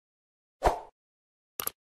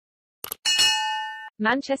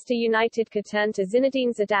Manchester United could turn to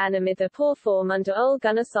Zinedine Zidane amid their poor form under Ole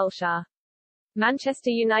Gunnar Solskjaer. Manchester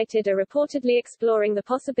United are reportedly exploring the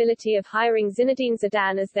possibility of hiring Zinedine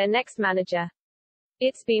Zidane as their next manager.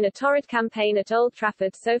 It's been a torrid campaign at Old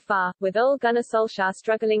Trafford so far, with Ole Gunnar Solskjaer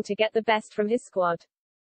struggling to get the best from his squad.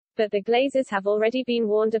 But the Glazers have already been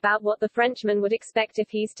warned about what the Frenchman would expect if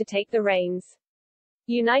he's to take the reins.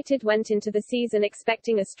 United went into the season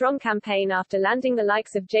expecting a strong campaign after landing the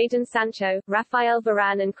likes of Jadon Sancho, Raphael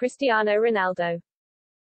Varane and Cristiano Ronaldo.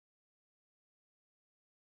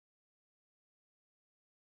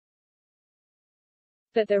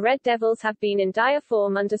 But the Red Devils have been in dire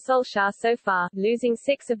form under Solskjaer so far, losing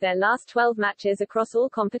 6 of their last 12 matches across all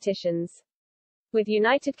competitions. With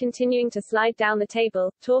United continuing to slide down the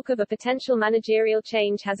table, talk of a potential managerial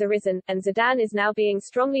change has arisen, and Zidane is now being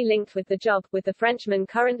strongly linked with the job, with the Frenchman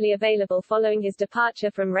currently available following his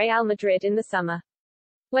departure from Real Madrid in the summer.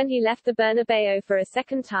 When he left the Bernabeu for a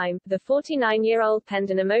second time, the 49-year-old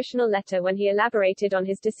penned an emotional letter when he elaborated on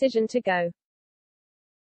his decision to go.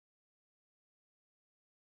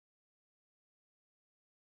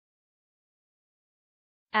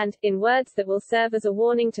 And, in words that will serve as a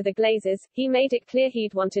warning to the Glazers, he made it clear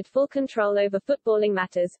he'd wanted full control over footballing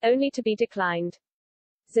matters, only to be declined.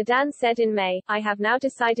 Zidane said in May, "I have now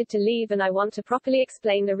decided to leave and I want to properly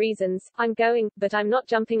explain the reasons. I'm going, but I'm not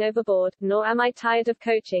jumping overboard, nor am I tired of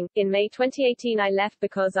coaching. In May 2018 I left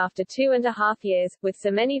because after 2.5 years, with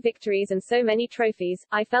so many victories and so many trophies,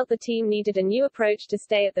 I felt the team needed a new approach to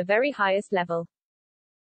stay at the very highest level.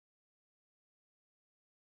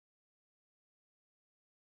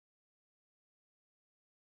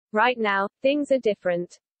 Right now, things are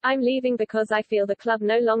different. I'm leaving because I feel the club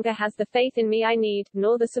no longer has the faith in me I need,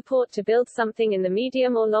 nor the support to build something in the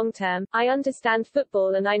medium or long term. I understand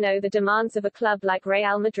football and I know the demands of a club like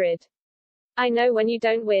Real Madrid. I know when you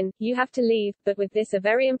don't win, you have to leave, but with this a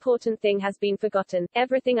very important thing has been forgotten.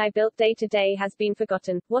 Everything I built day to day has been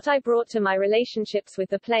forgotten. What I brought to my relationships with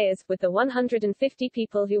the players, with the 150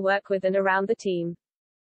 people who work with and around the team.